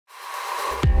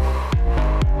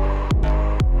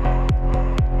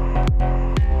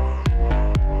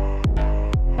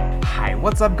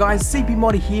What's up guys, CP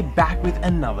Modder here, back with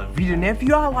another video. Now if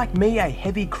you are like me, a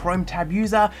heavy Chrome tab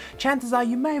user, chances are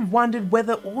you may have wondered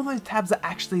whether all those tabs are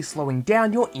actually slowing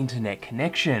down your internet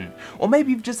connection. Or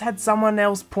maybe you've just had someone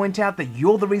else point out that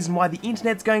you're the reason why the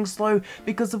internet's going slow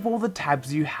because of all the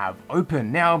tabs you have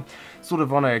open. Now, sort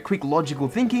of on a quick logical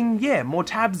thinking, yeah, more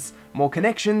tabs, more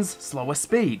connections, slower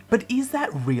speed. But is that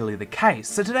really the case?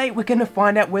 So today we're going to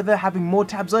find out whether having more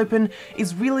tabs open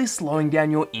is really slowing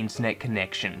down your internet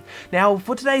connection. Now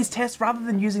for today's test, rather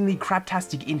than using the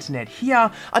craptastic internet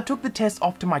here, I took the test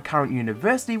off to my current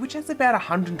university, which has about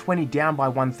 120 down by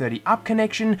 130 up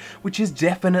connection, which is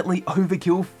definitely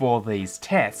overkill for these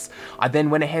tests. I then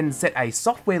went ahead and set a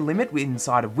software limit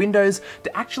inside of Windows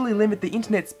to actually limit the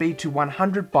internet speed to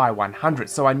 100 by 100,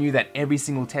 so I knew that every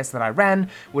single test that I ran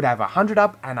would have 100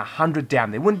 up and 100 down.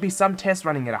 There wouldn't be some tests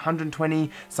running at 120,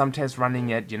 some tests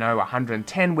running at,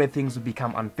 110, where things would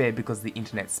become unfair because of the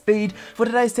internet speed. For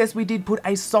today's test, we did put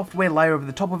a software layer over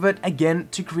the top of it, again,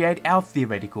 to create our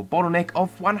theoretical bottleneck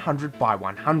of 100 by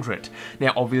 100.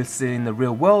 Now, obviously, in the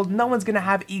real world, no one's going to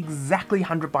have exactly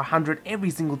 100 by 100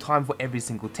 every single time for every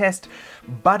single test,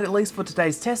 but at least for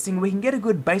today's testing, we can get a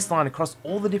good baseline across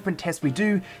all the different tests we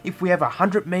do if we have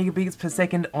 100 megabits per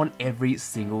second on every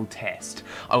single test.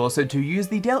 I also to use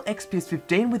the Dell XPS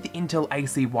 15 with the Intel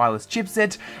AC wireless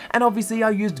chipset, and obviously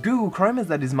I used Google Chrome as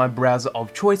that is my browser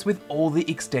of choice with all the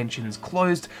extensions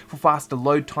closed for faster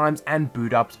load times and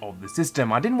boot ups of the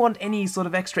system. I didn't want any sort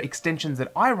of extra extensions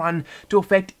that I run to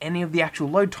affect any of the actual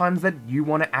load times that you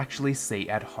want to actually see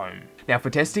at home. Now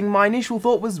for testing, my initial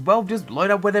thought was, well, just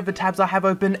load up whatever tabs I have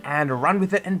open and run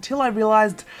with it, until I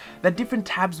realized that different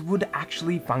tabs would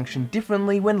actually function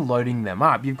differently when loading them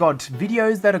up. You've got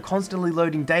videos that are constantly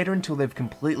loading data until they've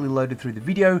completely loaded through the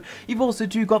video. You've also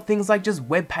got things like just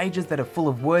web pages that are full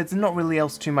of words and not really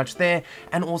else too much there,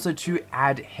 and also to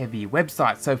add heavy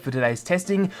websites. So for today's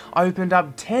testing, I opened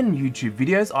up 10 YouTube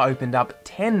videos, I opened up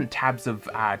 10 tabs of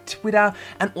Twitter,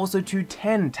 and also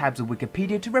 10 tabs of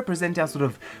Wikipedia to represent our sort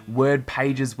of word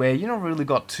pages where you don't really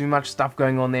got too much stuff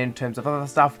going on there in terms of other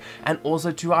stuff, and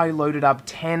also I loaded up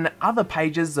 10 other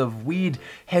pages of weird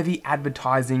heavy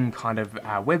advertising kind of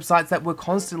websites that were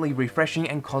constantly refreshing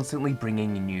and constantly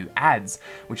bringing in new ads,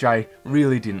 which I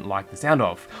really didn't like the sound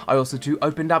of. I also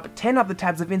opened up 10 other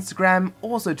tabs of Instagram,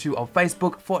 also 2 of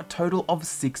Facebook, for a total of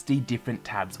 60 different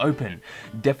tabs open.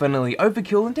 Definitely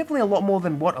overkill and definitely a lot more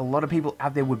than what a lot of people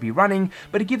out there would be running,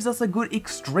 but it gives us a good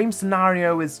extreme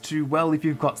scenario as to, well, if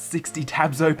you've got 60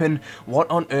 tabs open, what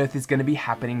on earth is going to be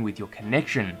happening with your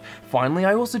connection. Finally,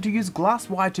 I also use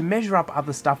Glasswire to measure up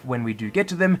other stuff when we do get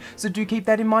to them, so do keep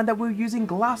that in mind that we're using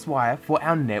Glasswire for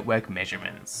our network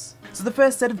measurements. So the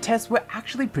first set of tests were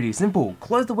actually pretty simple.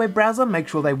 Close the web browser, make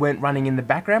sure they weren't running in the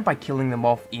background by killing them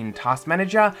off in Task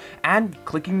Manager, and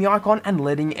clicking the icon and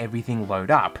letting everything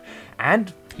load up.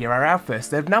 And here are our first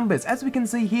set of numbers. As we can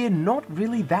see here, not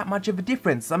really that much of a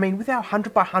difference. I mean, with our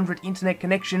 100 by 100 internet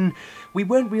connection, we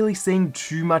weren't really seeing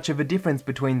too much of a difference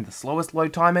between the slowest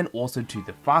load time and also to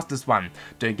the fastest one.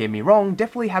 Don't get me wrong,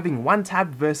 definitely having 1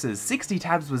 tab versus 60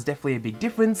 tabs was definitely a big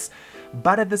difference,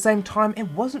 but at the same time, it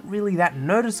wasn't really that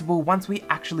noticeable once we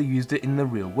actually used it in the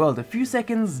real world. A few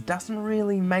seconds doesn't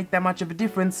really make that much of a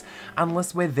difference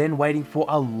unless we're then waiting for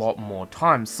a lot more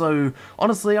time. So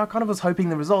honestly, I kind of was hoping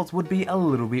the results would be a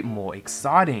little bit more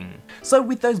exciting. So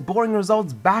with those boring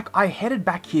results back, I headed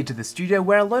back here to the studio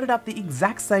where I loaded up the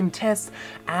exact same tests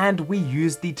and we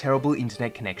used the terrible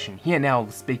internet connection here. Now,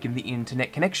 speaking of the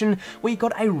internet connection, we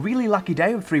got a really lucky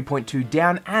day of 3.2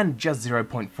 down and just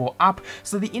 0.4 up,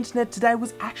 so the internet today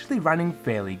was actually running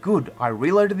fairly good. I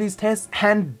reloaded these tests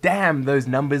and damn, those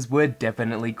numbers were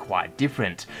definitely quite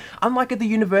different. Unlike at the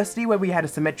university where we had a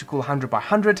symmetrical 100 by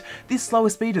 100, this slower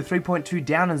speed of 3.2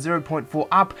 down and 0.4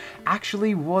 up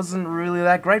actually wasn't really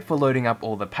that great for loading up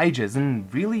all the pages,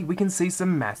 and really we can see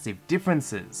some massive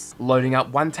differences. Loading up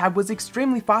one tab was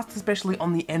extremely fast, especially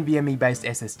on the NVMe based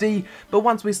SSD, but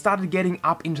once we started getting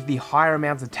up into the higher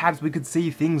amounts of tabs, we could see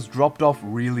things dropped off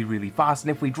really fast,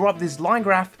 and if we drop this line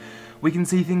graph, we can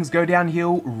see things go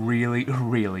downhill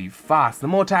really fast. The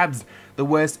more tabs, the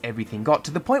worse everything got,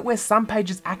 to the point where some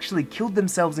pages actually killed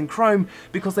themselves in Chrome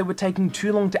because they were taking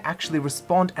too long to actually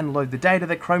respond and load the data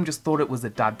that Chrome just thought it was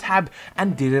a dud tab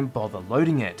and didn't bother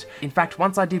loading it. In fact,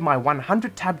 once I did my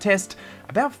 100 tab test,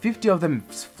 about 50 of them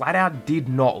flat out did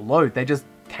not load. They just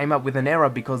came up with an error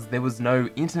because there was no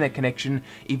internet connection,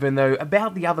 even though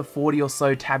about the other 40 or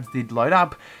so tabs did load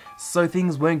up. So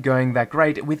things weren't going that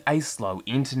great with a slow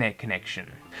internet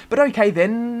connection. But okay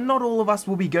then, not all of us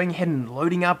will be going ahead and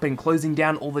loading up and closing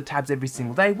down all the tabs every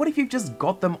single day. What if you've just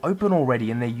got them open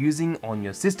already and they're using on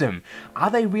your system? Are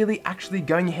they really actually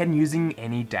going ahead and using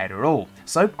any data at all?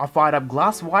 So I fired up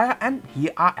Glasswire and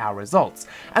here are our results.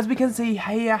 As we can see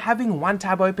here, having one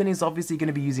tab open is obviously going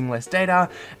to be using less data,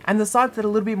 and the sites that are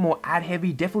a little bit more ad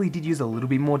heavy definitely did use a little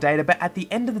bit more data, but at the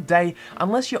end of the day,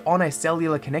 unless you're on a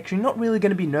cellular connection, you're not really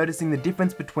going to be noticing the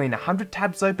difference between 100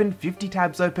 tabs open, 50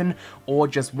 tabs open, or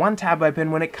just one tab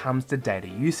open when it comes to data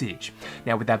usage.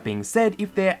 Now with that being said,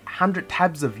 if there are 100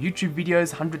 tabs of YouTube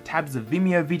videos, 100 tabs of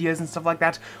Vimeo videos and stuff like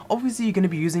that, obviously you're going to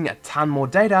be using a ton more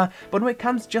data, but when it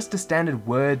comes just to standard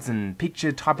words and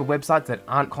picture type of websites that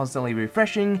aren't constantly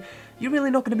refreshing, you're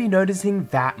really not going to be noticing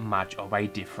that much of a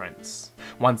difference.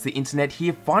 Once the internet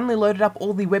here finally loaded up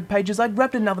all the web pages, I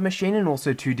grabbed another machine and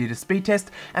also did a speed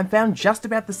test and found just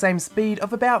about the same speed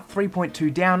of about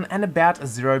 3.2 down and about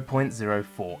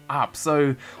 0.04 up.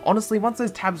 So honestly, once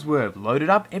those tabs were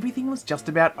loaded up, everything was just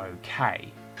about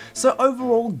okay. So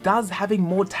overall, does having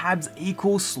more tabs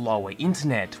equal slower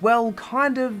internet? Well,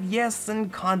 kind of yes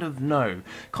and kind of no.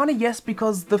 Kind of yes,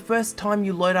 because the first time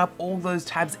you load up all those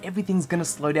tabs, everything's going to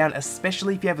slow down,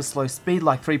 especially if you have a slow speed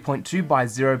like 3.2 by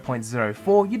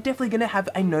 0.04, you're definitely going to have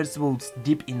a noticeable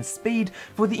dip in speed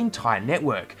for the entire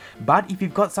network. But if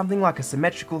you've got something like a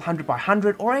symmetrical 100 by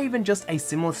 100 or even just a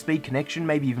similar speed connection,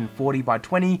 maybe even 40 by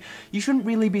 20, you shouldn't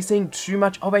really be seeing too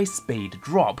much of a speed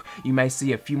drop. You may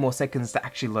see a few more seconds to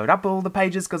actually load up all the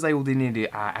pages because they all need to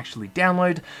actually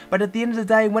download, but at the end of the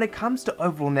day, when it comes to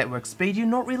overall network speed, you're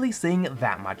not really seeing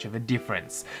that much of a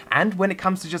difference. And when it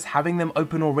comes to just having them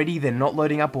open already, they're not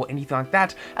loading up or anything like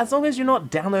that, as long as you're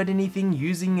not downloading anything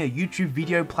using a YouTube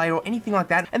video player or anything like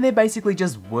that, and they're basically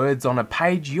just words on a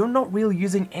page, you're not really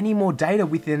using any more data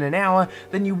within an hour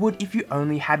than you would if you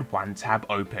only had one tab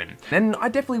open. And I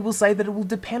definitely will say that it will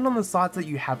depend on the sites that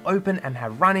you have open and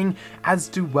have running as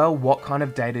to, well, what kind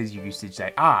of data usage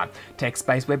they are.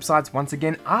 Text-based websites, once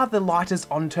again, are the lightest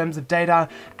on terms of data,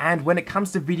 and when it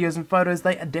comes to videos and photos,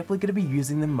 they are definitely going to be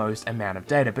using the most amount of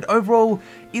data. But overall,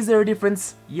 is there a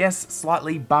difference? Yes,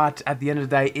 slightly, but at the end of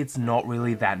the day, it's not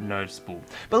really that noticeable.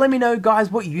 But let me know, guys,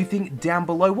 what you think down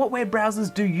below. What web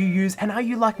browsers do you use, and are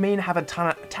you like me and have a ton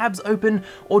of tabs open,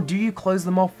 or do you close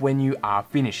them off when you are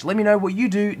finished? Let me know what you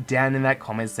do down in that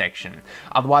comment section.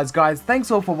 Otherwise, guys,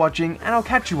 thanks all for watching, and I'll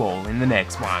catch you all in the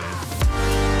next one.